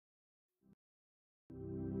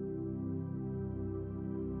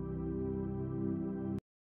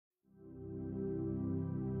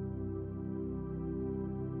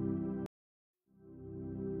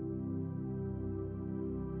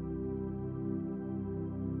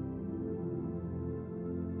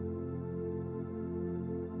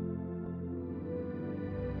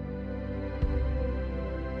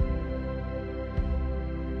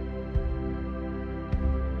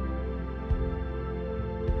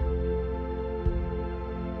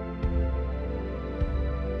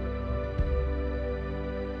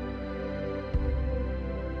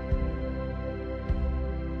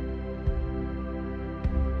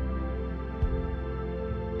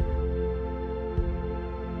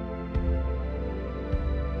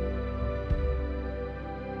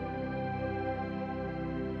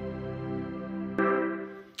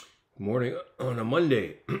Morning on a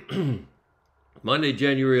Monday. Monday,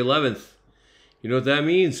 January 11th. You know what that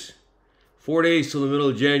means? 4 days till the middle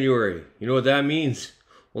of January. You know what that means?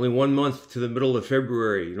 Only 1 month to the middle of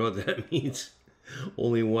February. You know what that means?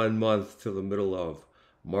 Only 1 month to the middle of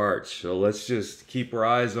March. So let's just keep our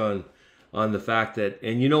eyes on the fact that,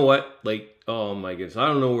 and you know what? Like, oh my goodness, I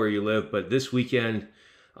don't know where you live, but this weekend,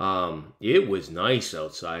 it was nice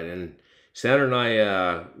outside, and Sandra and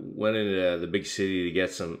I went into the big city to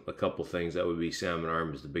get a couple things. That would be Salmon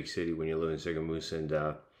Arms, the big city when you live in Sigamoose.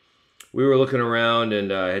 And we were looking around,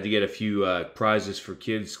 and I had to get a few prizes for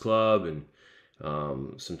Kids Club and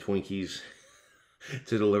some Twinkies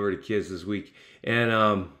to deliver to kids this week.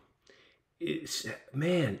 And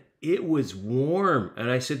it was warm. And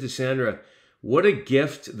I said to Sandra, what a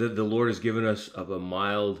gift that the Lord has given us of a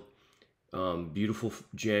mild, beautiful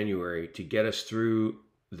January to get us through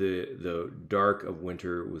the dark of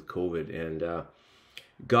winter with COVID. And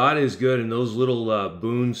God is good, and those little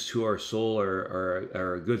boons to our soul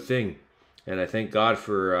are a good thing. And I thank God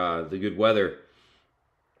for the good weather.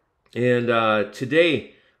 And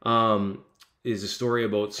today is a story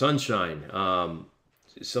about sunshine.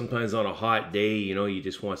 Sometimes on a hot day, you know, you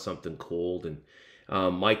just want something cold. And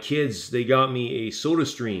my kids, they got me a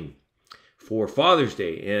SodaStream for Father's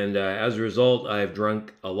Day. And as a result, I've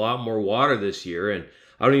drunk a lot more water this year. And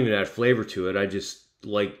I don't even add flavor to it. I just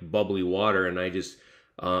like bubbly water, and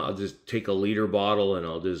I'll just take a liter bottle and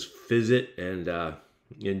I'll just fizz it and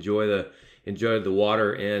enjoy the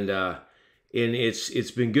water. And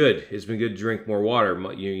it's been good. It's been good to drink more water.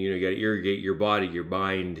 You got to irrigate your body, your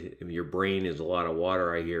mind, your brain is a lot of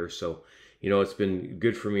water, I hear. So it's been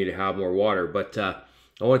good for me to have more water. But I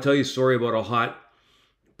want to tell you a story about a hot,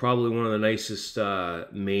 probably one of the nicest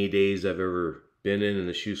May days I've ever been in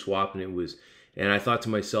the Shuswap, and I thought to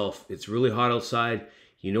myself, it's really hot outside.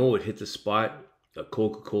 You know what hit the spot? A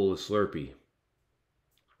Coca-Cola Slurpee.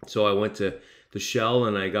 So I went to the Shell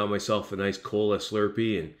and I got myself a nice Cola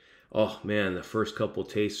Slurpee, and oh man, the first couple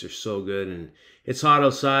tastes are so good. And it's hot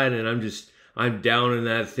outside, and I'm down in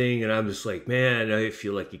that thing, and I'm just like, man, I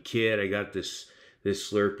feel like a kid. I got this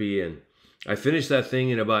Slurpee, and I finished that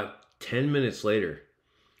thing, and about 10 minutes later,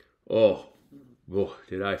 oh,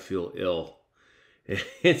 did I feel ill.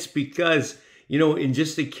 It's because, in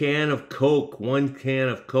just a can of Coke, one can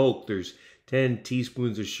of Coke, there's 10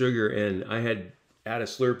 teaspoons of sugar, and I had a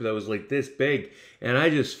Slurpee that was like this big, and I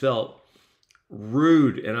just felt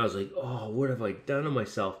rude, and I was like, oh, what have I done to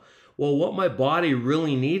myself? Well, what my body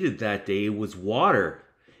really needed that day was water.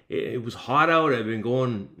 It was hot out. I've been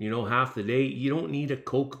going, half the day. You don't need a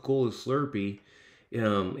Coca-Cola Slurpee,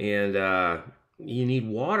 and you need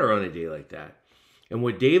water on a day like that. And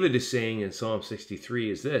what David is saying in Psalm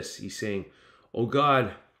 63 is this. He's saying, oh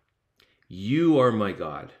God, you are my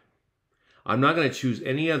God. I'm not going to choose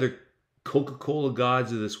any other Coca-Cola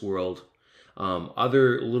gods of this world,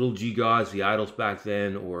 other little g gods, the idols back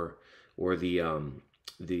then, or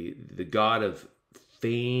the god of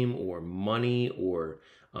fame or money, or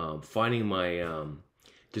finding my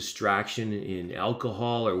distraction in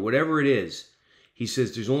alcohol or whatever it is. He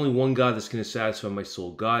says, there's only one God that's going to satisfy my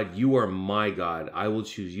soul. God, you are my God. I will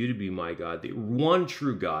choose you to be my God, the one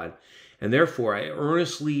true God. And therefore, I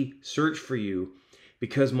earnestly search for you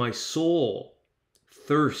because my soul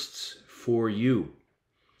thirsts for you.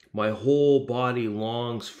 My whole body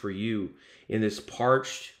longs for you in this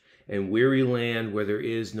parched and weary land where there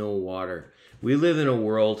is no water. We live in a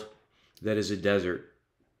world that is a desert.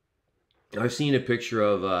 I've seen a picture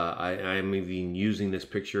of, I'm even using this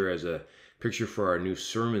picture as a picture for our new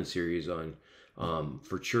sermon series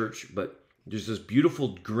for church, but there's this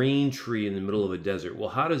beautiful green tree in the middle of a desert. Well,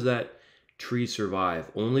 how does that tree survive?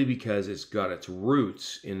 Only because it's got its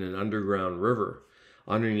roots in an underground river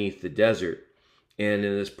underneath the desert. And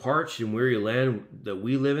in this parched and weary land that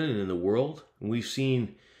we live in and in the world, and we've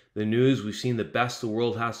seen the news, we've seen the best the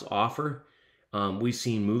world has to offer. We've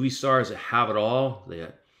seen movie stars that have it all. They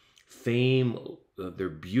got fame, they're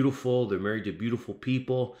beautiful, they're married to beautiful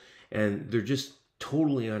people, and they're just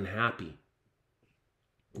totally unhappy.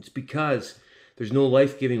 It's because there's no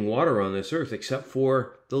life-giving water on this earth except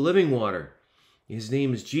for the living water. His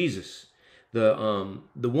name is Jesus. The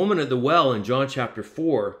woman at the well in John chapter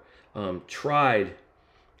 4 tried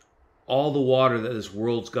all the water that this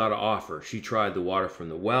world's got to offer. She tried the water from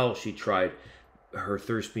the well. She tried her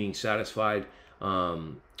thirst being satisfied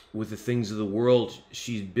with the things of the world.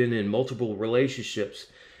 She's been in multiple relationships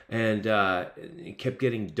and kept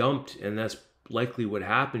getting dumped, and that's likely what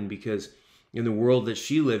happened because in the world that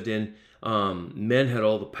she lived in, men had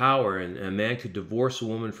all the power, and a man could divorce a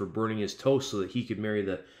woman for burning his toast so that he could marry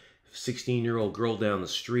the 16-year-old girl down the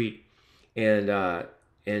street. And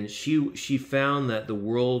and she found that the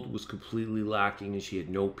world was completely lacking and she had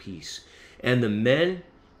no peace. And the men,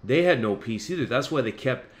 they had no peace either. That's why they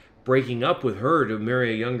kept breaking up with her to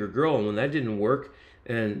marry a younger girl. And when that didn't work,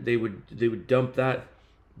 and they would dump that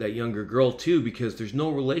younger girl too, because there's no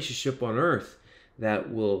relationship on earth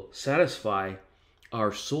that will satisfy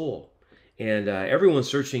our soul. And everyone's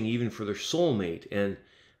searching even for their soulmate, and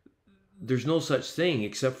there's no such thing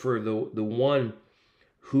except for the one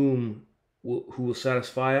who will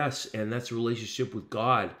satisfy us, and that's a relationship with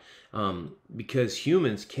God. Because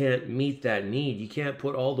humans can't meet that need. You can't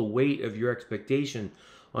put all the weight of your expectation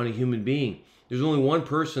on a human being. There's only one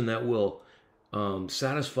person that will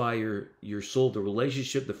satisfy your soul, the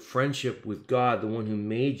relationship, the friendship with God, the one who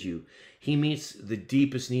made you. He meets the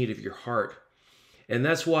deepest need of your heart. And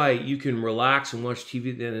that's why you can relax and watch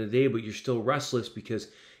TV at the end of the day, but you're still restless because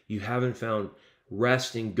you haven't found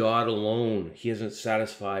rest in God alone. He hasn't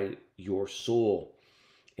satisfied your soul.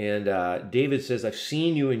 And David says, I've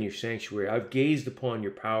seen you in your sanctuary. I've gazed upon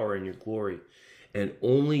your power and your glory. And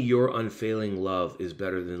only your unfailing love is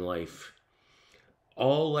better than life.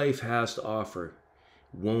 All life has to offer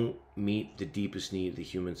won't meet the deepest need of the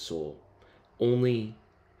human soul. Only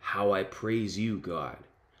how I praise you, God.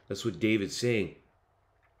 That's what David's saying.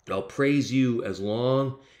 I'll praise you as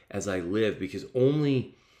long as I live, because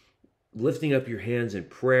only lifting up your hands in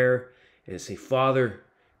prayer and say, Father,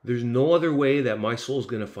 there's no other way that my soul's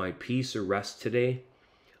going to find peace or rest today.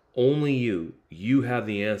 Only you. You have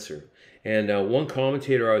the answer. And one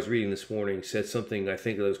commentator I was reading this morning said something I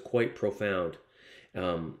think that was quite profound.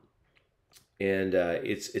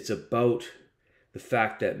 It's about the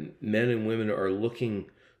fact that men and women are looking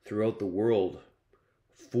throughout the world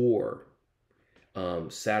for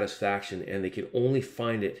satisfaction, and they can only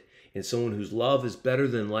find it in someone whose love is better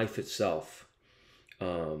than life itself.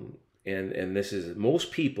 And this is,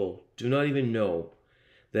 most people do not even know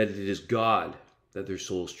that it is God that their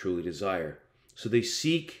souls truly desire. So they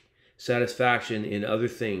seek satisfaction in other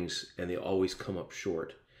things, and they always come up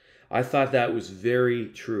short. I thought that was very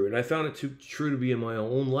true, and I found it true to be in my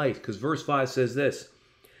own life, because verse 5 says this,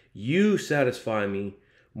 you satisfy me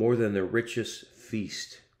more than the richest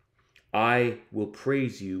feast. I will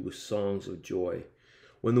praise you with songs of joy.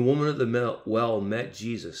 When the woman at the well met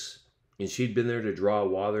Jesus, and she'd been there to draw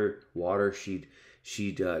water, she'd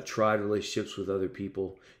tried relationships with other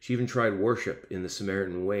people. She even tried worship in the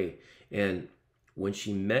Samaritan way. And when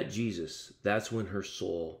she met Jesus, that's when her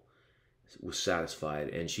soul was satisfied.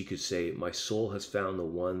 And she could say, my soul has found the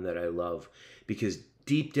one that I love. Because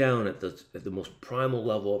deep down at the most primal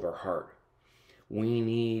level of our heart, we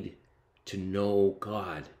need to know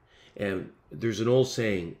God. And there's an old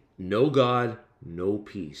saying, no God, no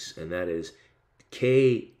peace. And that is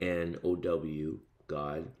K-N-O-W,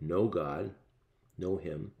 God, know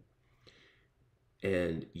him,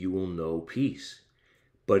 and you will know peace.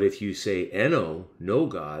 But if you say N-O, no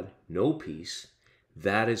God, no peace,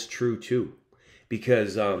 that is true too.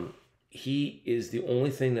 Because he is the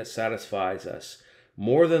only thing that satisfies us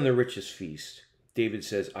more than the richest feast. David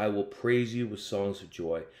says, I will praise you with songs of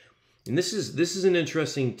joy. And this is an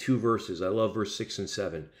interesting two verses. I love verse 6 and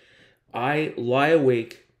 7. I lie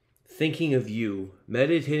awake thinking of you,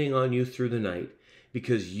 meditating on you through the night,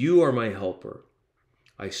 because you are my helper.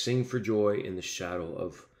 I sing for joy in the shadow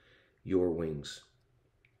of your wings.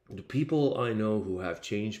 The people I know who have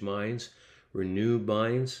changed minds, renewed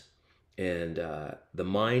minds, and the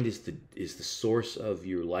mind is the source of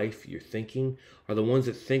your life, your thinking, are the ones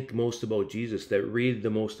that think most about Jesus, that read the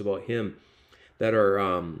most about him, that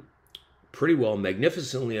are pretty well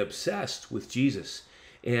magnificently obsessed with Jesus.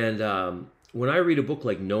 And when I read a book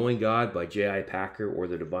like Knowing God by J.I. Packer, or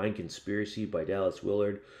The Divine Conspiracy by Dallas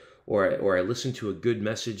Willard, or I listen to a good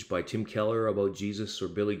message by Tim Keller about Jesus, or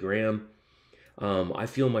Billy Graham, I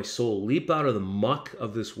feel my soul leap out of the muck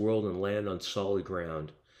of this world and land on solid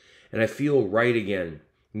ground. And I feel right again.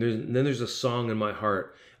 And then there's a song in my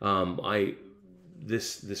heart.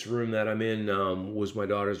 This room that I'm in was my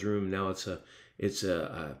daughter's room. Now it's a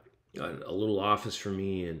little office for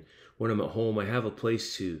me. And when I'm at home, I have a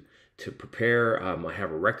place to prepare. I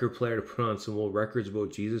have a record player to put on some old records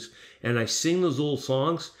about Jesus. And I sing those old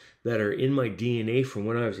songs that are in my DNA from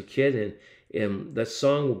when I was a kid. And that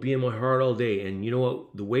song will be in my heart all day. And you know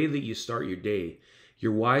what? The way that you start your day,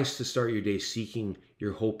 you're wise to start your day seeking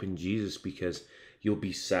your hope in Jesus, because you'll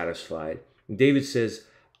be satisfied. And David says,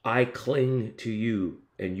 I cling to you,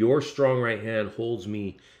 and your strong right hand holds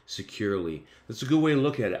me securely. That's a good way to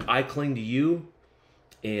look at it. I cling to you,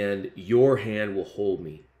 and your hand will hold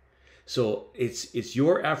me. So it's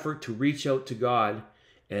your effort to reach out to God,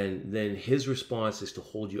 and then his response is to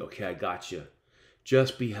hold you. Okay, I got you.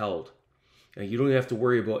 Just be held. You don't have to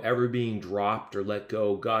worry about ever being dropped or let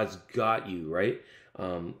go. God's got you, right?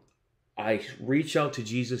 I reach out to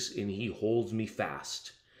Jesus and he holds me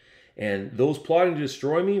fast. And those plotting to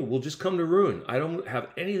destroy me will just come to ruin. I don't have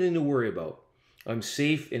anything to worry about. I'm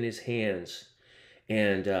safe in his hands.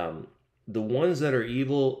 And the ones that are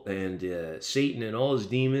evil and Satan and all his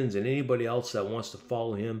demons and anybody else that wants to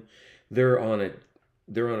follow him, they're on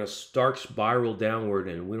a stark spiral downward,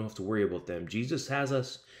 and we don't have to worry about them. Jesus has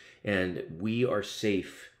us, and we are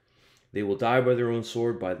safe. They will die by their own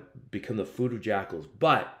sword, become the food of jackals.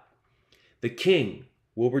 But the king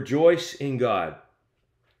will rejoice in God.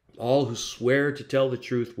 All who swear to tell the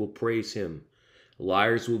truth will praise him.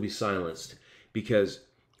 Liars will be silenced. Because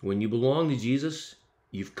when you belong to Jesus,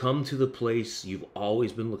 you've come to the place you've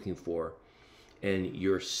always been looking for, and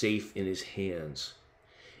you're safe in his hands.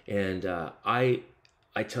 And I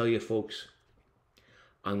tell you, folks,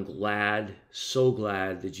 I'm glad, so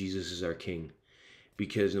glad that Jesus is our King.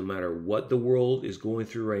 Because no matter what the world is going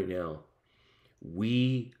through right now,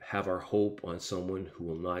 we have our hope on someone who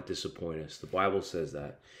will not disappoint us. The Bible says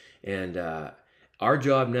that. And our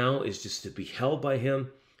job now is just to be held by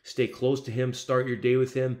him, stay close to him, start your day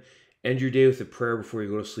with him, end your day with a prayer before you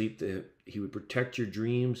go to sleep, that he would protect your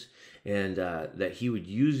dreams, and that he would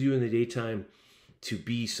use you in the daytime to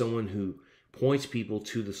be someone who points people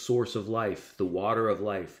to the source of life, the water of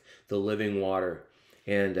life, the living water.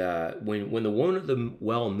 And when the woman at the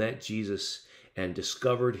well met Jesus and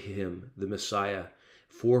discovered him, the Messiah,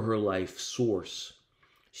 for her life source,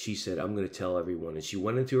 she said, I'm going to tell everyone. And she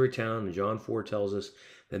went into her town, and John 4 tells us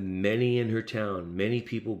that many in her town, many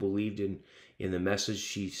people believed in the message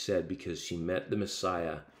she said, because she met the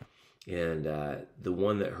Messiah, and the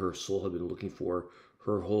one that her soul had been looking for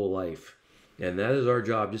her whole life. And that is our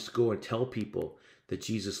job, just to go and tell people that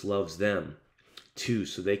Jesus loves them too,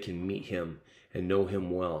 so they can meet him and know him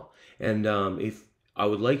well. And if I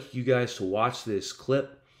would like you guys to watch this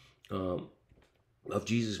clip of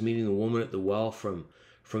Jesus meeting the woman at the well from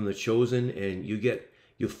The Chosen, and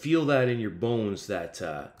you'll feel that in your bones, that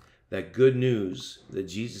that good news that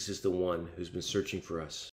Jesus is the one who's been searching for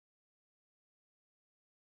us.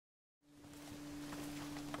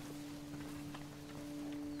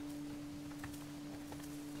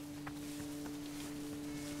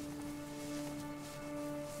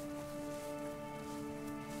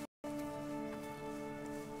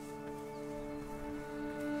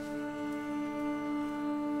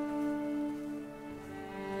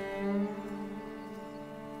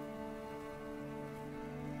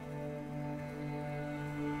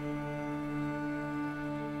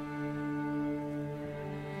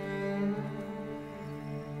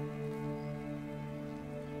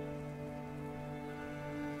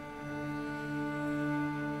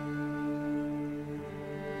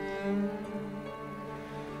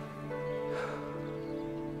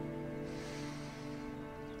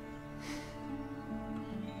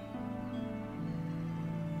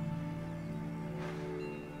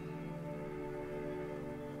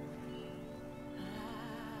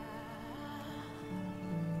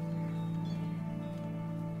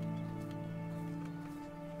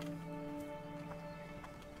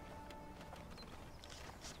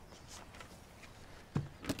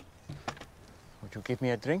 Would you give me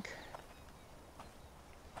a drink?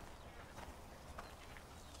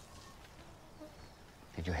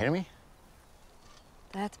 Did you hear me?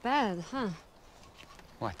 That bad, huh?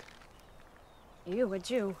 What? You, a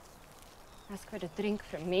Jew, ask for a drink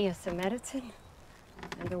from me, a Samaritan,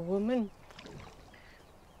 and a woman.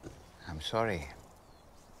 I'm sorry.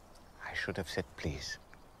 I should have said please.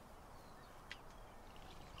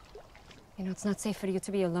 You know, it's not safe for you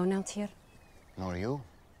to be alone out here. Nor you.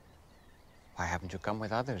 Why haven't you come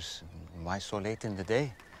with others? Why so late in the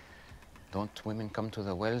day? Don't women come to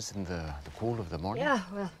the wells in the cool of the morning? Yeah,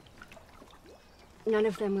 well, none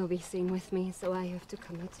of them will be seen with me, so I have to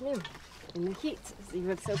come at noon, in the heat, as you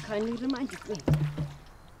have so kindly reminded me.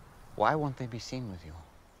 Why won't they be seen with you?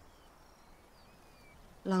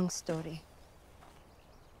 Long story.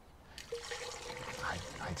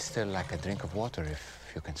 I'd still like a drink of water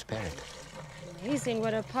if you can spare it. Amazing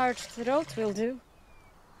what a parched throat will do.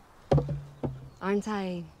 Aren't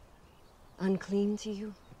I unclean to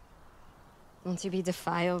you? Won't you be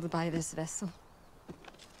defiled by this vessel?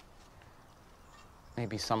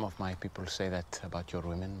 Maybe some of my people say that about your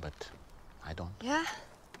women, but I don't. Yeah?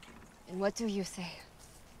 And what do you say?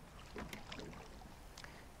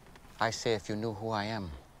 I say if you knew who I am,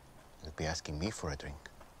 you'd be asking me for a drink.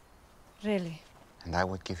 Really? And I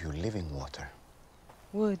would give you living water.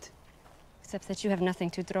 Would. Except that you have nothing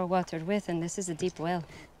to draw water with, and this is a deep well.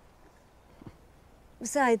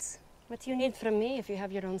 Besides, What do you need from me if you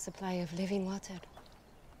have your own supply of living water?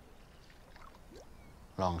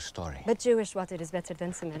 Long story. But Jewish water is better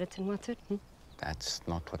than Samaritan water. That's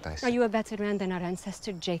not what I Are said. you a better man than our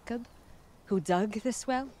ancestor Jacob, who dug this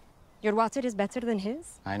well? Your water is better than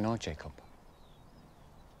his? I know Jacob.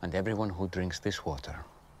 And everyone who drinks this water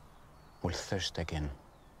will thirst again.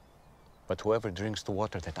 But whoever drinks the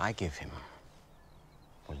water that I give him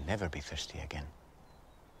will never be thirsty again.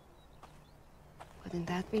 Wouldn't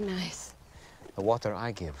that be nice? The water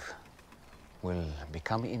I give will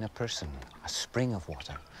become in a person a spring of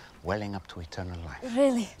water welling up to eternal life.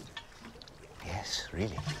 Really? Yes,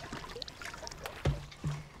 really.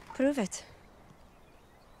 Prove it.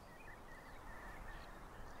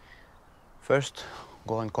 First,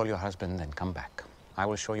 go and call your husband and come back. I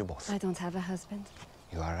will show you both. I don't have a husband.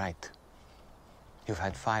 You are right. You've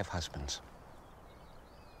had 5 husbands.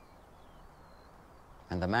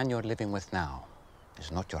 And the man you're living with now is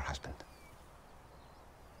not your husband.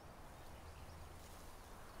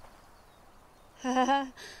 Oh,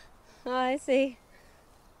 I see.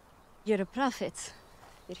 You're a prophet.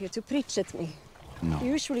 You're here to preach at me. No.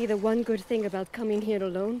 Usually the one good thing about coming here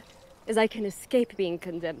alone is I can escape being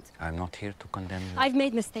condemned. I'm not here to condemn you. I've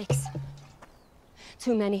made mistakes.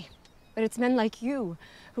 Too many. But it's men like you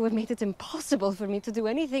who have made it impossible for me to do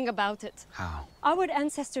anything about it. How? Our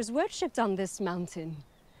ancestors worshipped on this mountain.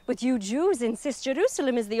 But you Jews insist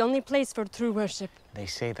Jerusalem is the only place for true worship. They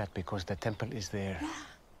say that because the temple is there.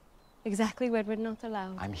 Exactly where we're not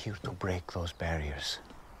allowed. I'm here to break those barriers.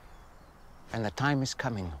 And the time is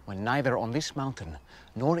coming when neither on this mountain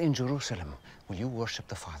nor in Jerusalem will you worship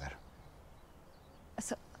the Father.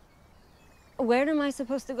 So, where am I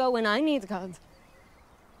supposed to go when I need God?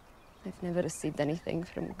 I've never received anything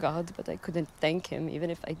from God, but I couldn't thank him even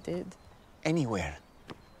if I did. Anywhere.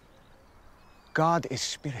 God is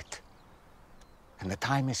spirit. And the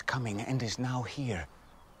time is coming and is now here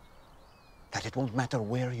that it won't matter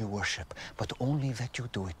where you worship, but only that you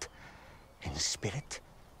do it in spirit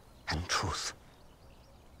and truth.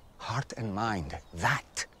 Heart and mind,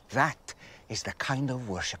 that is the kind of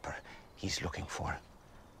worshiper he's looking for.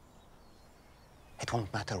 It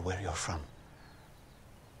won't matter where you're from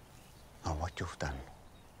or what you've done.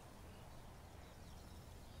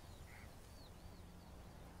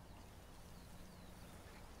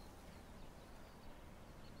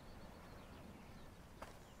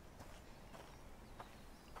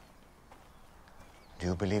 Do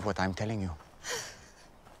you believe what I'm telling you?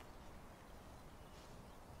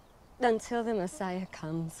 Until the Messiah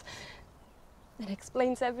comes and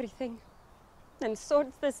explains everything and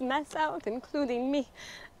sorts this mess out, including me,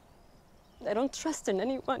 I don't trust in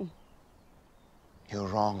anyone. You're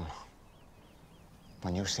wrong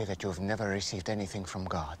when you say that you've never received anything from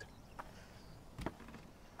God.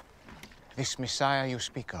 This Messiah you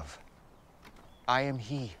speak of, I am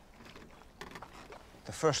he.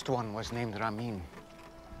 The first one was named Ramin.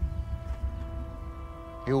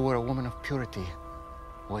 You were a woman of purity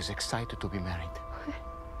who was excited to be married.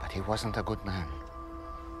 But he wasn't a good man.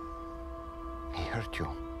 He hurt you.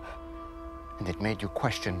 And it made you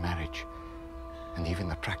question marriage and even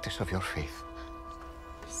the practice of your faith.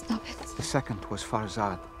 Stop it. The second was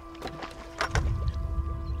Farzad.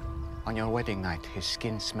 On your wedding night, his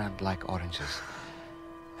skin smelled like oranges.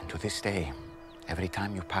 And to this day, every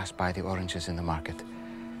time you pass by the oranges in the market,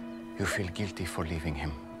 you feel guilty for leaving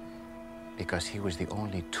him. Because he was the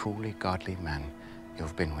only truly godly man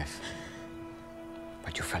you've been with.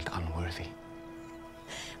 But you felt unworthy.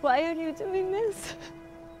 Why are you doing this?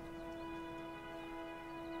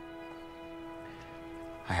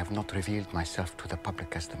 I have not revealed myself to the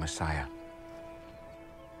public as the Messiah.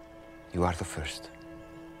 You are the first.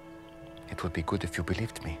 It would be good if you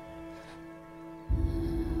believed me.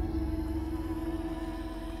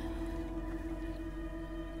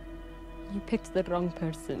 You picked the wrong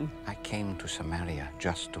person. I came to Samaria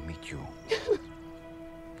just to meet you.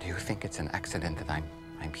 Do you think it's an accident that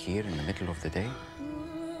I'm here in the middle of the day?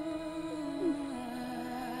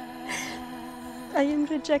 I am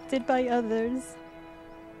rejected by others.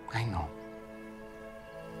 I know.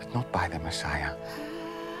 But not by the Messiah.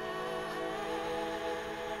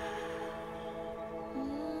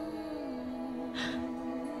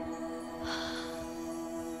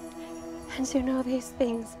 And you know these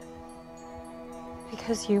things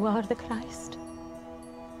because you are the Christ.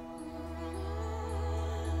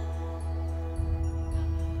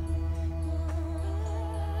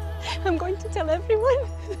 I'm going to tell everyone.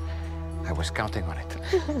 I was counting on it.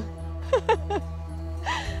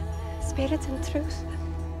 Spirit and truth.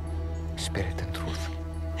 Spirit and truth.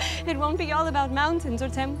 It won't be all about mountains or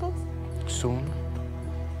temples. Soon,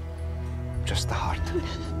 just the heart.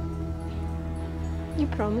 You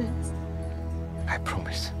promise? I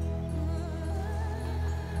promise.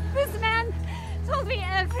 This man told me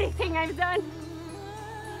everything I've done.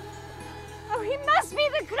 Oh, he must be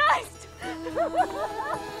the Christ!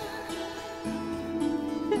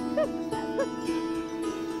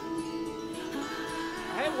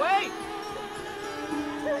 Hey, wait!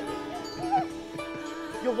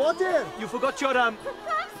 You what there? You forgot your, Come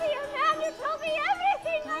see a man who told me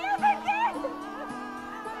everything I ever did!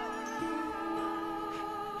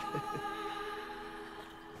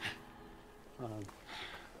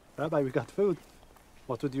 Rabbi, we got food.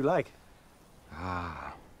 What would you like?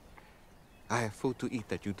 Ah, I have food to eat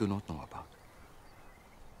that you do not know about.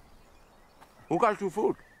 Who got you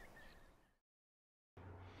food?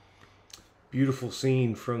 Beautiful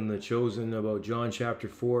scene from The Chosen about John chapter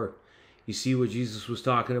 4. You see what Jesus was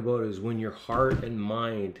talking about is when your heart and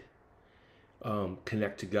mind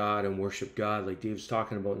connect to God and worship God, like Dave's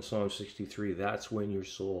talking about in Psalm 63, that's when your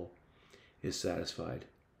soul is satisfied.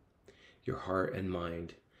 Your heart and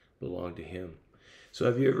mind belong to Him. So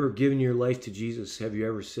have you ever given your life to Jesus? Have you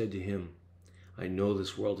ever said to Him, I know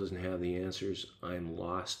this world doesn't have the answers. I'm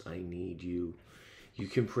lost. I need you. You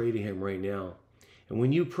can pray to Him right now. And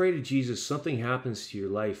when you pray to Jesus, something happens to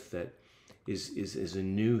your life that is a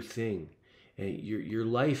new thing. And your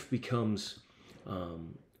life becomes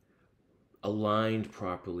aligned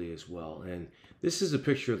properly as well. And this is a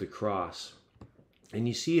picture of the cross. And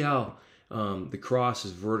you see how the cross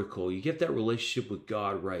is vertical. You get that relationship with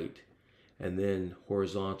God right. And then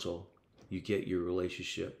horizontal, you get your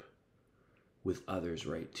relationship with others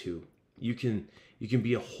right too. You can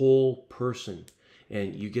be a whole person,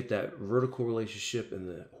 and you get that vertical relationship, and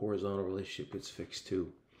the horizontal relationship gets fixed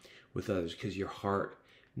too with others, because your heart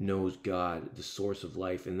knows God, the source of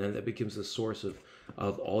life, and then that becomes the source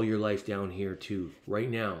of all your life down here too, right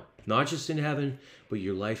now. Not just in heaven, but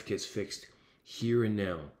your life gets fixed here and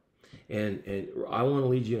now. And I want to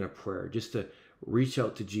lead you in a prayer, just to reach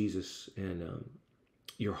out to Jesus and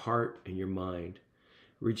your heart and your mind,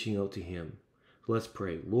 reaching out to Him. Let's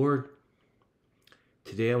pray. Lord,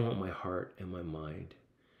 today I want my heart and my mind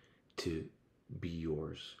to be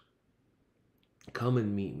yours. Come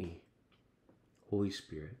and meet me, Holy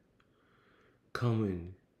Spirit. Come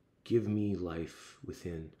and give me life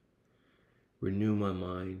within. Renew my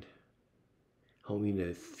mind. Help me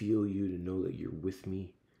to feel you, to know that you're with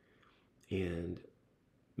me. And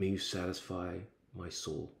may you satisfy my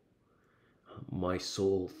soul. My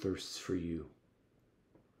soul thirsts for you.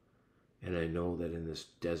 And I know that in this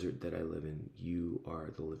desert that I live in, you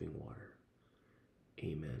are the living water.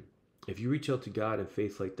 Amen. If you reach out to God in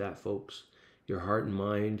faith like that, folks, your heart and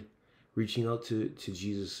mind, reaching out to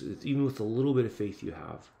Jesus, even with a little bit of faith you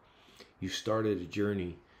have, you started a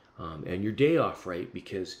journey. And your day off, right?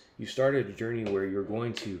 Because you started a journey where you're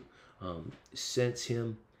going to sense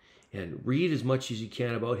Him and read as much as you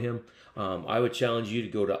can about Him. I would challenge you to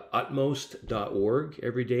go to utmost.org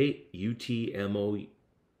every day, UTMOST,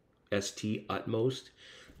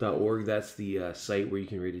 utmost.org. That's the site where you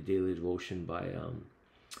can read a daily devotion by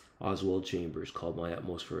Oswald Chambers called My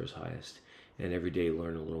Utmost for His Highest. And every day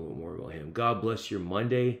learn a little bit more about Him. God bless your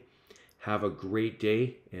Monday. Have a great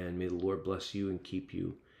day, and may the Lord bless you and keep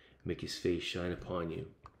you, make His face shine upon you,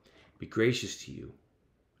 be gracious to you,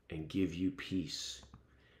 and give you peace,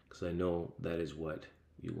 because I know that is what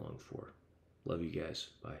you long for. Love you guys.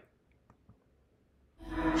 Bye.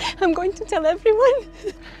 I'm going to tell everyone.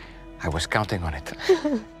 I was counting on it.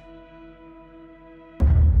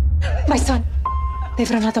 My son,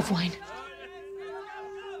 they've run out of wine.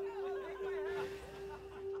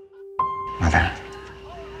 Mother,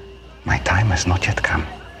 my time has not yet come.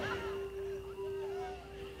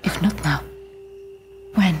 If not now,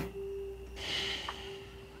 when?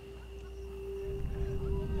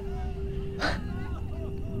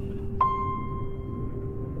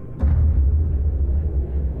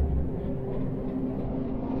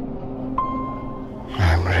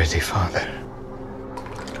 I'm ready, Father.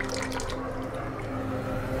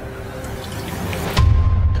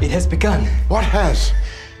 It has begun. What has?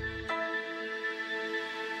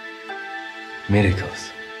 Miracles.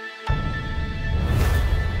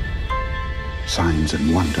 Signs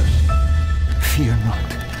and wonders. Fear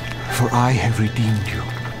not, for I have redeemed you.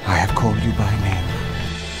 I have called you by name.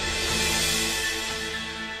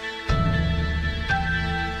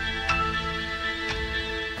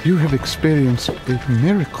 You have experienced a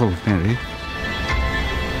miracle, Mary.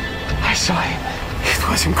 I saw him. It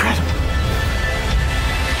was incredible.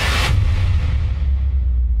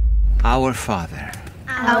 Our Father,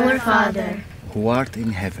 Our Father, who art in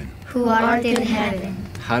heaven, who art in heaven,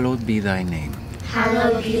 hallowed be thy name.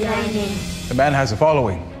 hallowed be thy name. The man has a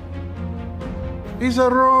following. He's a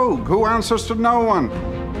rogue who answers to no one.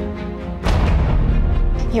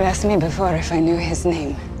 You asked me before if I knew his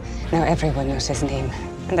name. Now everyone knows his name,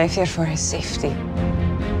 and I fear for his safety.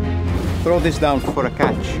 Throw this down for a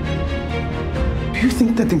catch. Do you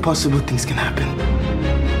think that impossible things can happen?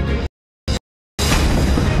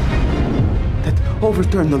 That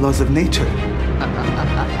overturn the laws of nature?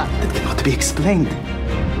 That cannot be explained.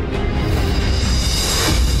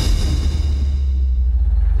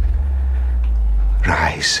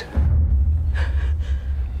 Rise.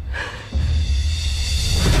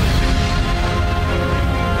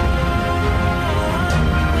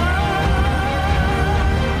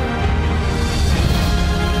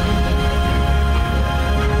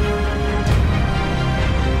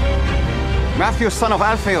 Matthew, son of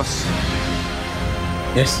Alphaeus.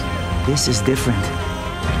 Yes. This is different.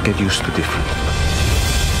 Get used to different.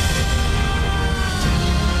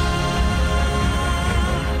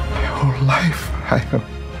 My whole life, I have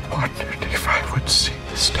wondered if I would see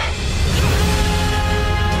this day.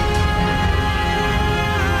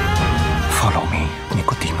 Follow me,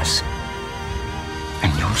 Nicodemus,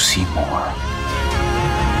 and you'll see more.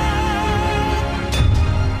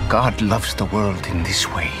 God loves the world in this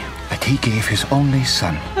way, that he gave his only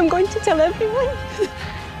son. I'm going to tell everyone.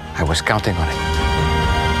 I was counting on it.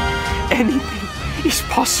 Anything is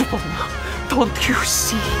possible now. Don't you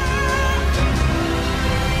see?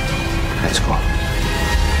 Let's go.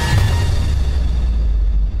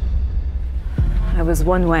 I was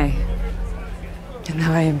one way, and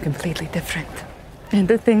now I am completely different. And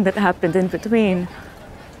the thing that happened in between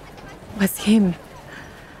was him.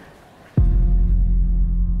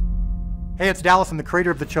 Hey, it's Dallas. I'm the creator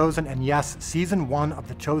of The Chosen, and yes, season 1 of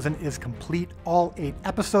The Chosen is complete, all 8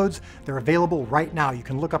 episodes. They're available right now. You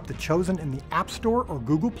can look up The Chosen in the App Store or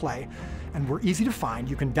Google Play, and we're easy to find.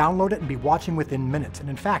 You can download it and be watching within minutes. And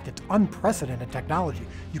in fact, it's unprecedented technology.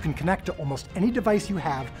 You can connect to almost any device you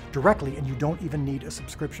have directly, and you don't even need a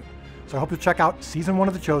subscription. So I hope you check out season 1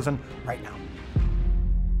 of The Chosen right now.